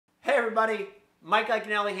everybody, Mike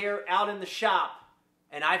Iaconelli here out in the shop,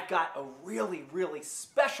 and I've got a really, really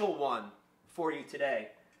special one for you today.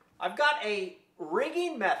 I've got a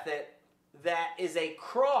rigging method that is a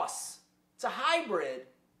cross, it's a hybrid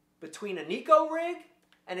between a Nico rig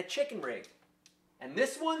and a chicken rig. And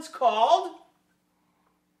this one's called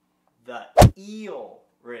the eel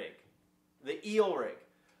rig. The eel rig.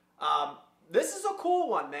 This is a cool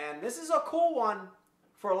one, man. This is a cool one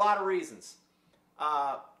for a lot of reasons.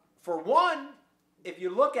 For one, if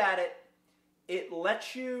you look at it, it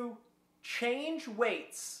lets you change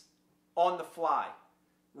weights on the fly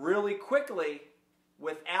really quickly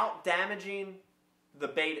without damaging the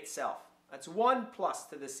bait itself. That's one plus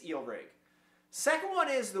to this eel rig. Second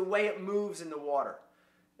one is the way it moves in the water.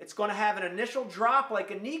 It's going to have an initial drop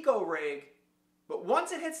like a Nico rig, but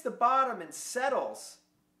once it hits the bottom and settles,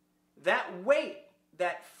 that weight,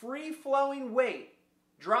 that free-flowing weight,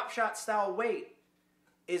 drop shot style weight,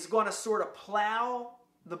 is going to sort of plow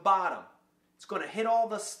the bottom. It's going to hit all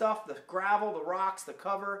the stuff, the gravel, the rocks, the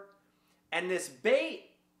cover, and this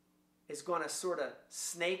bait is going to sort of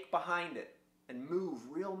snake behind it and move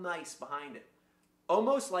real nice behind it,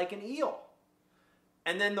 almost like an eel.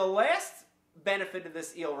 And then the last benefit of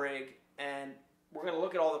this eel rig, and we're going to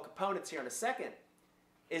look at all the components here in a second,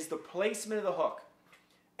 is the placement of the hook.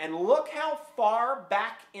 And look how far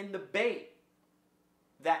back in the bait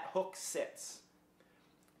that hook sits.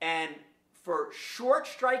 And for short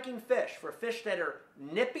striking fish, for fish that are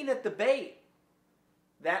nipping at the bait,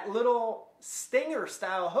 that little stinger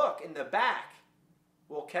style hook in the back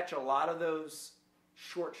will catch a lot of those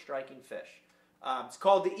short striking fish. It's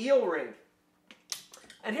called the eel rig.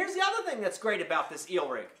 And here's the other thing that's great about this eel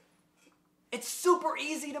rig. It's super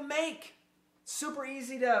easy to make. Super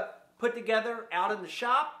easy to put together out in the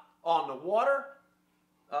shop, on the water.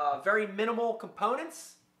 Very minimal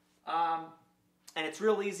components. And it's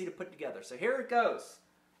real easy to put together. So here it goes.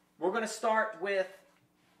 We're going to start with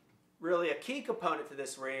really a key component to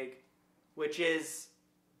this rig, which is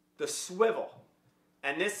the swivel.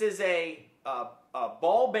 And this is a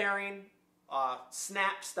ball bearing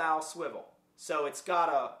snap style swivel. So it's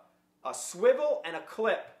got a swivel and a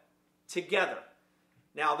clip together.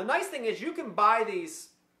 Now the nice thing is you can buy these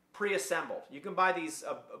pre-assembled. You can buy these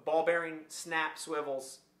ball bearing snap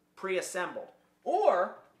swivels pre-assembled.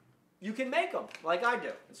 Or you can make them like I do.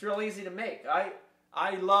 It's real easy to make.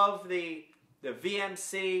 I love the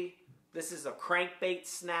VMC. This is a crankbait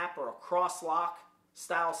snap or a cross lock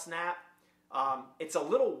style snap. It's a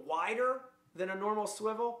little wider than a normal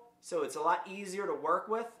swivel, so it's a lot easier to work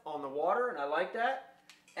with on the water, and I like that.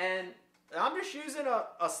 And I'm just using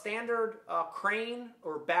a standard crane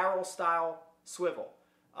or barrel style swivel.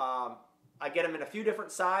 I get them in a few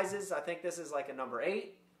different sizes. I think this is like a number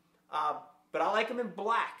 8. But I like them in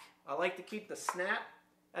black. I like to keep the snap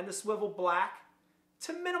and the swivel black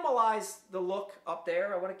to minimize the look up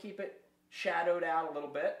there. I want to keep it shadowed out a little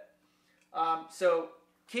bit. So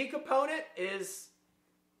key component is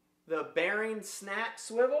the bearing snap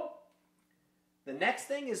swivel. The next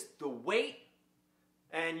thing is the weight.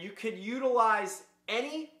 And you could utilize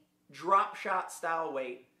any drop shot style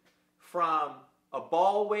weight, from a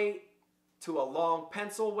ball weight to a long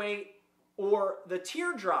pencil weight, or the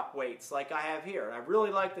teardrop weights like I have here. I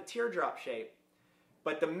really like the teardrop shape.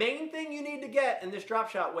 But the main thing you need to get in this drop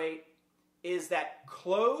shot weight is that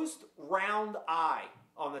closed round eye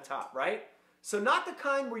on the top, right? So not the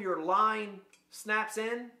kind where your line snaps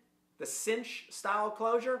in, the cinch style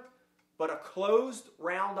closure, but a closed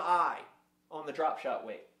round eye on the drop shot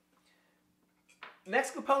weight.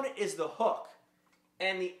 Next component is the hook.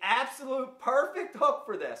 And the absolute perfect hook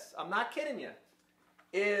for this, I'm not kidding you,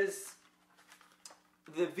 is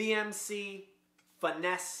the VMC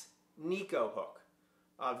Finesse Nico hook.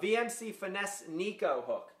 VMC Finesse Nico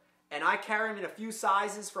hook. And I carry them in a few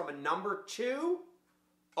sizes from a number 2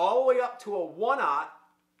 all the way up to a 1/0,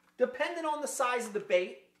 depending on the size of the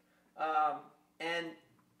bait. And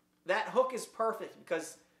that hook is perfect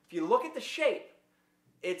because if you look at the shape,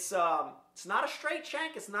 it's not a straight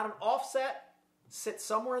shank, it's not an offset, it sits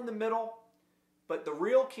somewhere in the middle. But the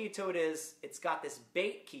real key to it is it's got this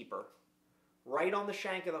bait keeper right on the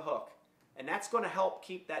shank of the hook. And that's going to help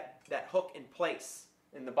keep that hook in place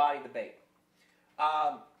in the body of the bait.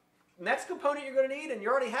 Next component you're going to need, and you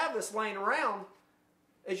already have this laying around,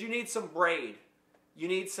 is you need some braid. You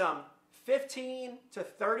need some 15 to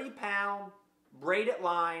 30 pound braided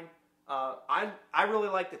line. I really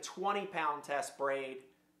like the 20 pound test braid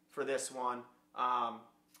for this one.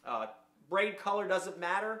 Braid color doesn't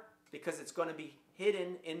matter because it's going to be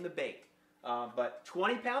hidden in the bait. But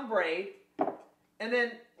 20 pound braid. And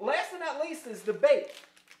then last but not least is the bait.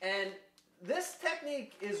 And this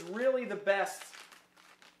technique is really the best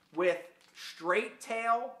with straight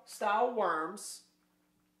tail style worms,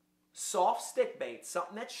 soft stick bait,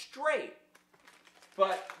 something that's straight.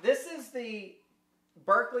 But this is the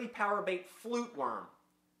Berkeley Power Bait Flute Worm,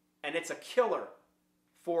 and it's a killer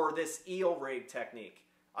for this eel rig technique.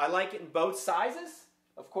 I like it in both sizes.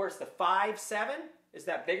 Of course, the 5.7 is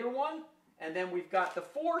that bigger one, and then we've got the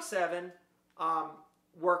 4.7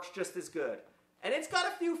 works just as good. And it's got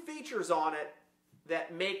a few features on it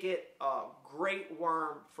that make it a great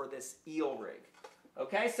worm for this eel rig.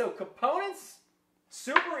 Okay, so components,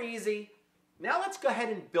 super easy. Now let's go ahead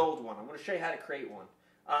and build one. I'm going to show you how to create one.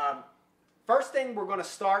 First thing, we're going to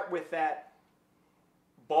start with that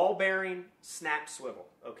ball bearing snap swivel.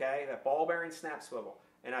 Okay, that ball bearing snap swivel.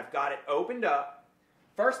 And I've got it opened up.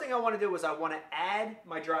 First thing I want to do is I want to add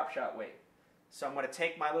my drop shot weight. So I'm going to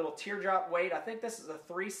take my little teardrop weight. I think this is a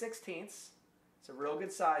 3/16. It's a real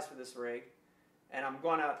good size for this rig. And I'm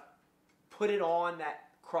going to put it on that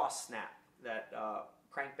cross snap, that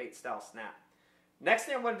crankbait style snap. Next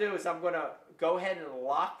thing I'm going to do is I'm going to go ahead and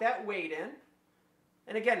lock that weight in.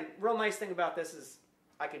 And again, real nice thing about this is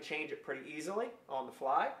I can change it pretty easily on the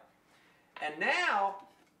fly. And now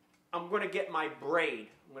I'm going to get my braid.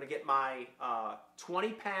 I'm going to get my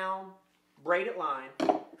 20-pound braided line.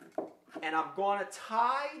 And I'm going to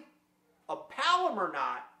tie a Palomar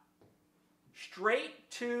knot straight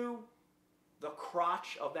to the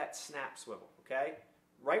crotch of that snap swivel, okay?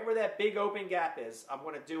 Right where that big open gap is, I'm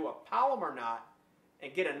going to do a Palomar knot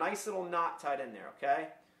and get a nice little knot tied in there, okay?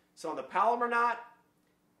 So on the Palomar knot,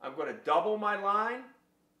 I'm going to double my line.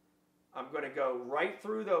 I'm going to go right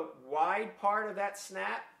through the wide part of that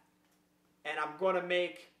snap, and I'm going to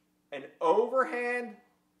make an overhand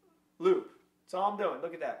loop. That's all I'm doing.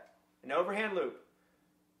 Look at that. An overhand loop.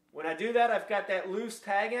 When I do that, I've got that loose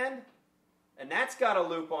tag end, and that's got a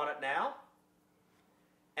loop on it now.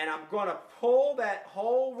 And I'm going to pull that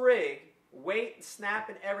whole rig, weight, snap,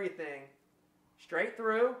 and everything, straight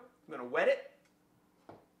through. I'm going to wet it.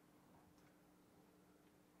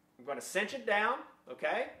 I'm going to cinch it down,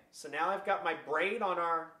 okay? So now I've got my braid on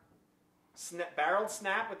our barreled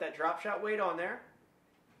snap with that drop shot weight on there.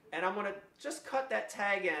 And I'm going to just cut that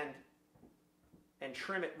tag end and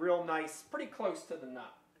trim it real nice, pretty close to the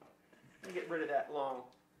knot. Let me get rid of that long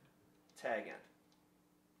tag end.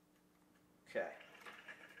 Okay.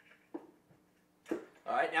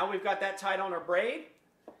 All right, now we've got that tied on our braid.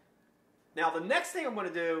 Now the next thing I'm going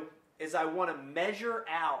to do is I want to measure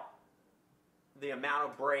out the amount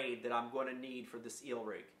of braid that I'm going to need for this eel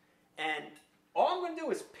rig. And all I'm going to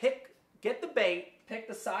do is get the bait, pick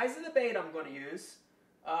the size of the bait I'm going to use.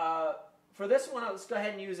 For this one, let's go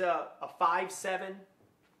ahead and use a 5.7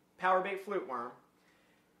 power bait flute worm.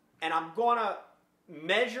 And I'm going to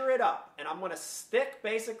measure it up. And I'm going to stick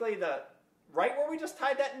basically right where we just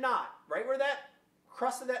tied that knot, right where that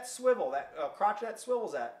crust of that swivel, that crotch of that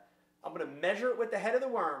swivel's at. I'm going to measure it with the head of the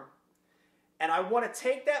worm. And I want to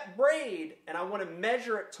take that braid and I want to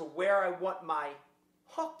measure it to where I want my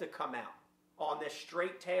hook to come out on this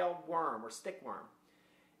straight-tailed worm or stick worm.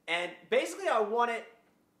 And basically I want it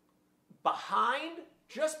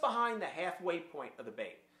just behind the halfway point of the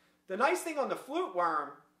bait. The nice thing on the flute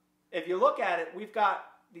worm, if you look at it, we've got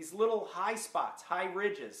these little high spots, high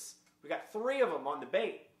ridges. We've got 3 of them on the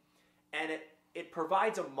bait. And it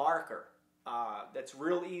provides a marker that's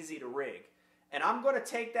real easy to rig. And I'm going to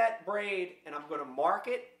take that braid and I'm going to mark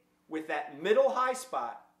it with that middle high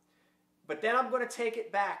spot. But then I'm going to take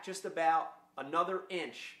it back just about another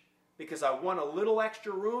inch because I want a little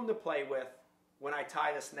extra room to play with when I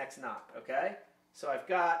tie this next knot, okay? So I've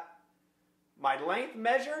got my length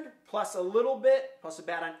measured plus a little bit, plus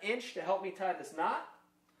about an inch to help me tie this knot.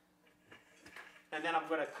 And then I'm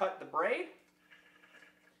going to cut the braid,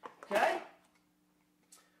 okay?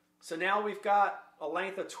 So now we've got a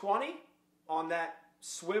length of 20 on that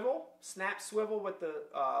swivel, snap swivel with the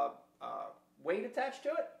weight attached to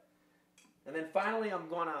it. And then finally I'm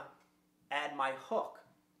going to add my hook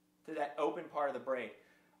to that open part of the braid.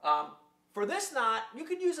 For this knot, you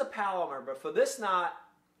could use a Palomar, but for this knot,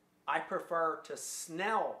 I prefer to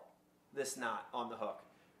snell this knot on the hook.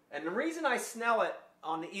 And the reason I snell it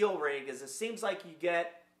on the eel rig is it seems like you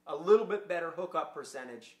get a little bit better hookup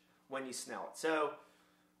percentage when you snell it. So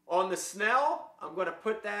on the snell, I'm going to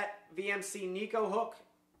put that VMC Nico hook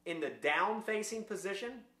in the down-facing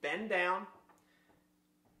position, bend down,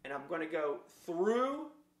 and I'm going to go through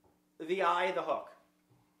the eye of the hook.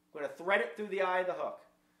 I'm going to thread it through the eye of the hook.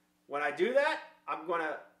 When I do that, I'm going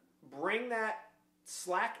to bring that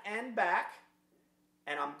slack end back,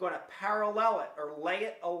 and I'm going to parallel it or lay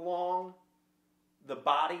it along the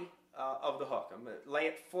body of the hook. I'm going to lay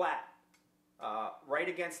it flat right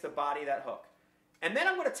against the body of that hook. And then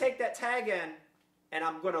I'm going to take that tag end and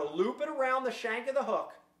I'm going to loop it around the shank of the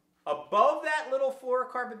hook above that little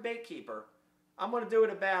fluorocarbon bait keeper. I'm going to do it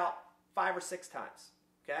about 5 or 6 times.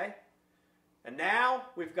 Okay? And now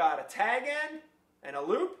we've got a tag end and a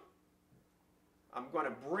loop. I'm going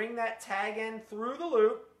to bring that tag end through the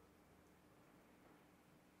loop.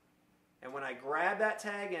 And when I grab that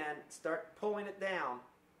tag end, start pulling it down,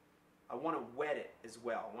 I want to wet it as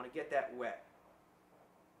well. I want to get that wet.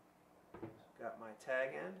 Got my tag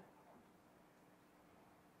end.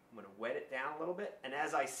 I'm going to wet it down a little bit. And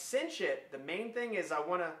as I cinch it, the main thing is I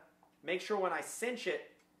want to make sure when I cinch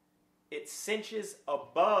it, it cinches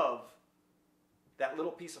above that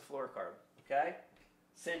little piece of fluorocarbon. Okay?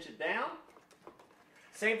 Cinch it down.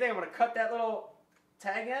 Same thing, I'm going to cut that little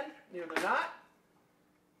tag end near the knot.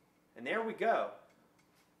 And there we go.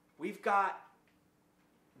 We've got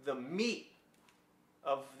the meat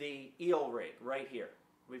of the eel rig right here.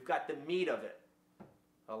 We've got the meat of it.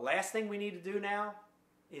 The last thing we need to do now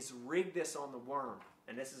is rig this on the worm.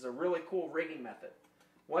 And this is a really cool rigging method.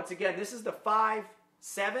 Once again, this is the 5-7.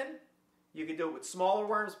 You can do it with smaller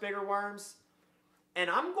worms, bigger worms. And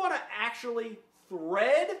I'm going to actually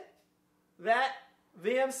thread that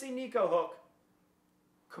VMC Nico hook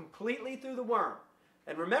completely through the worm.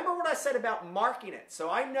 And remember what I said about marking it. So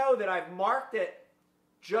I know that I've marked it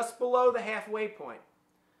just below the halfway point.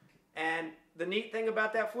 And the neat thing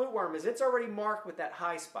about that flute worm is it's already marked with that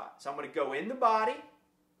high spot. So I'm going to go in the body.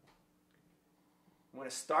 I'm going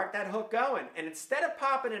to start that hook going. And instead of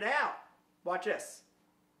popping it out, watch this.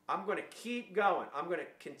 I'm going to keep going. I'm going to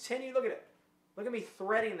continue. Look at it. Look at me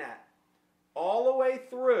threading that all the way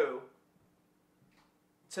through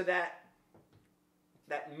to that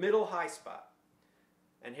middle high spot.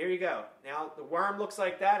 And here you go. Now the worm looks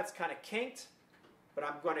like that. It's kind of kinked. But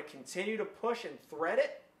I'm going to continue to push and thread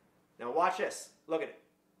it. Now watch this. Look at it.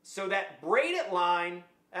 So that braided line,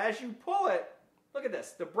 as you pull it, look at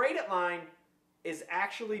this. The braided line is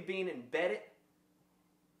actually being embedded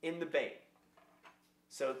in the bait.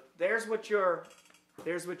 So there's what your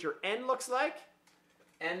end looks like.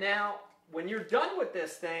 And now when you're done with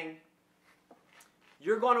this thing,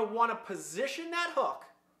 you're going to want to position that hook.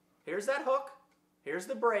 Here's that hook. Here's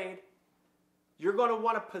the braid. You're going to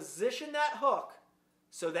want to position that hook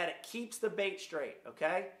so that it keeps the bait straight,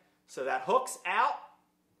 okay? So that hook's out.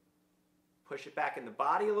 Push it back in the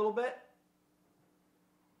body a little bit.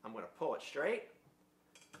 I'm going to pull it straight.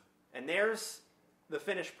 And there's the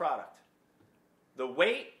finished product. The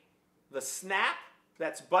weight, the snap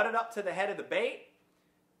that's butted up to the head of the bait,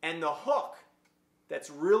 and the hook that's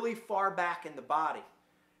really far back in the body.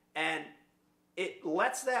 And it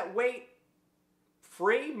lets that weight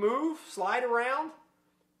free, move, slide around.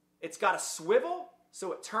 It's got a swivel,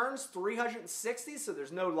 so it turns 360, so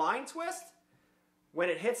there's no line twist. When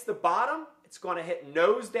it hits the bottom, it's going to hit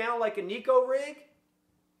nose down like a Nico rig,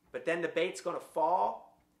 but then the bait's going to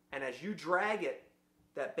fall, and as you drag it,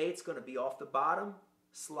 that bait's going to be off the bottom,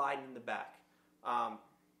 sliding in the back.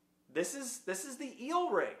 This is the eel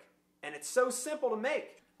rig, and it's so simple to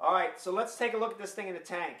make. All right, so let's take a look at this thing in the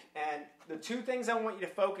tank. And the two things I want you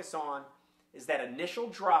to focus on is that initial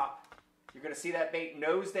drop. You're going to see that bait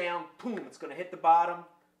nose down, boom, it's going to hit the bottom.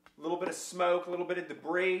 A little bit of smoke, a little bit of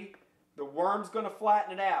debris. The worm's going to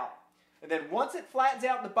flatten it out. And then once it flattens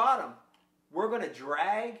out in the bottom, we're going to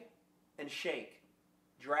drag and shake.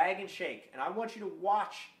 Drag and shake. And I want you to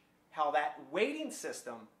watch how that weighting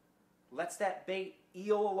system lets that bait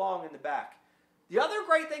eel along in the back. The other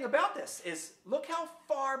great thing about this is look how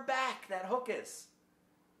far back that hook is.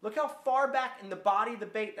 Look how far back in the body of the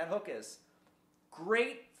bait that hook is.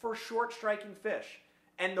 Great for short striking fish.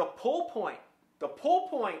 And the pull point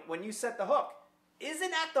when you set the hook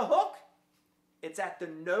isn't at the hook. It's at the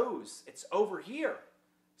nose. It's over here.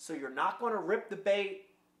 So you're not going to rip the bait.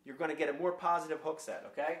 You're going to get a more positive hook set,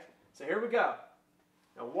 okay? So here we go.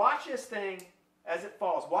 Now watch this thing as it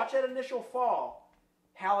falls. Watch that initial fall,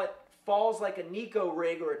 how it falls like a Nico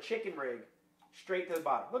rig or a chicken rig straight to the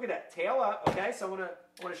bottom. Look at that, tail up, okay? So I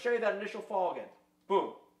want to show you that initial fall again.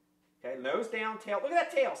 Boom. Okay, nose down, tail. Look at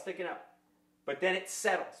that tail sticking up. But then it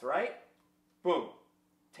settles, right? Boom.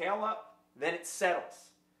 Tail up, then it settles.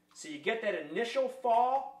 So you get that initial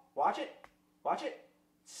fall. Watch it. Watch it.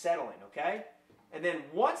 Settling, okay? And then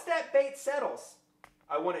once that bait settles,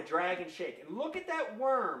 I want to drag and shake. And look at that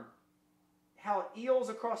worm, how it eels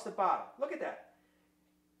across the bottom. Look at that.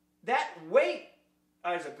 That weight,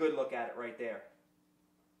 there's a good look at it right there.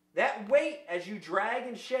 That weight, as you drag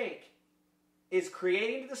and shake, is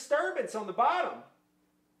creating a disturbance on the bottom.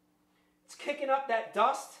 It's kicking up that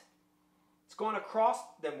dust. It's going across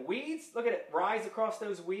them weeds. Look at it, rise across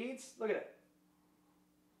those weeds. Look at it.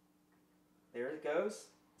 There it goes.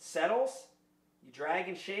 Settles. You drag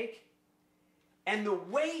and shake. And the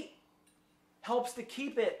weight helps to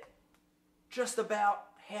keep it just about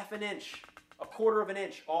half an inch, a quarter of an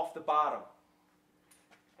inch off the bottom.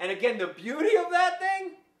 And again, the beauty of that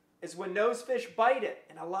thing is when those fish bite it,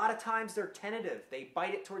 and a lot of times they're tentative. They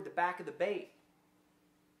bite it toward the back of the bait.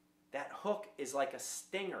 That hook is like a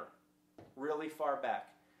stinger really far back.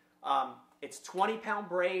 It's 20-pound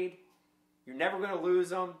braid. You're never going to lose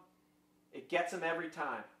them. It gets them every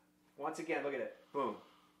time. Once again, look at it. Boom.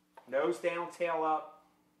 Nose down, tail up.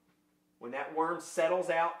 When that worm settles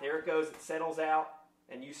out, there it goes, it settles out,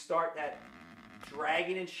 and you start that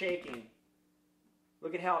dragging and shaking.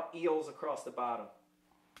 Look at how it eels across the bottom.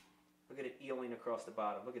 Look at it eeling across the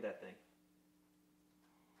bottom. Look at that thing.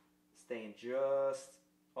 Staying just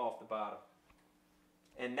off the bottom.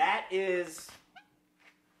 And that is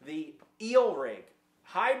the eel rig.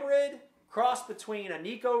 Hybrid, cross between a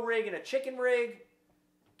Nico rig and a chicken rig.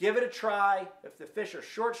 Give it a try. If the fish are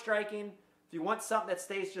short striking, if you want something that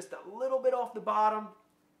stays just a little bit off the bottom,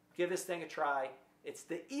 give this thing a try. It's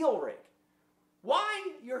the eel rig. While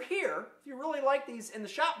you're here, if you really like these in the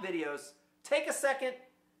shop videos, take a second,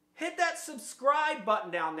 hit that subscribe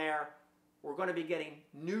button down there. We're going to be getting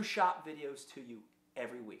new shop videos to you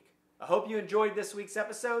every week. I hope you enjoyed this week's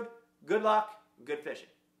episode. Good luck, good fishing.